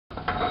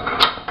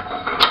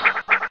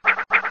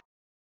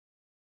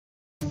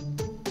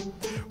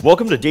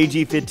Welcome to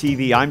JG Fit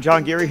TV. I'm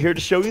John Garey, here to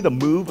show you the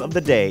move of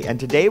the day, and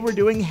today we're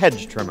doing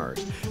hedge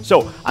trimmers.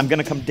 So I'm going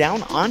to come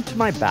down onto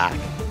my back.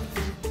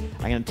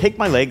 I'm going to take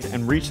my legs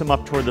and reach them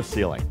up toward the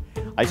ceiling.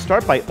 I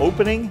start by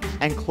opening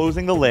and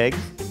closing the legs,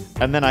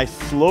 and then I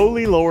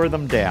slowly lower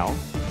them down,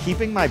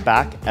 keeping my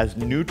back as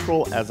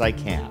neutral as I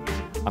can.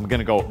 I'm going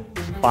to go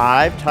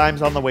 5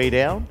 times on the way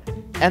down,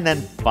 and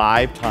then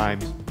 5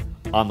 times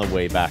on the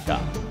way back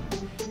up.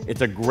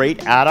 It's a great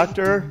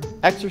adductor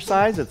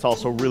exercise. It's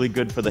also really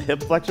good for the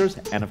hip flexors,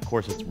 and of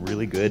course it's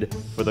really good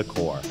for the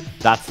core.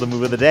 That's the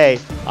move of the day.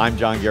 I'm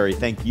John Garey.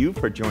 Thank you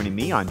for joining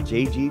me on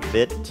JG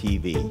Fit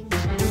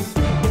TV.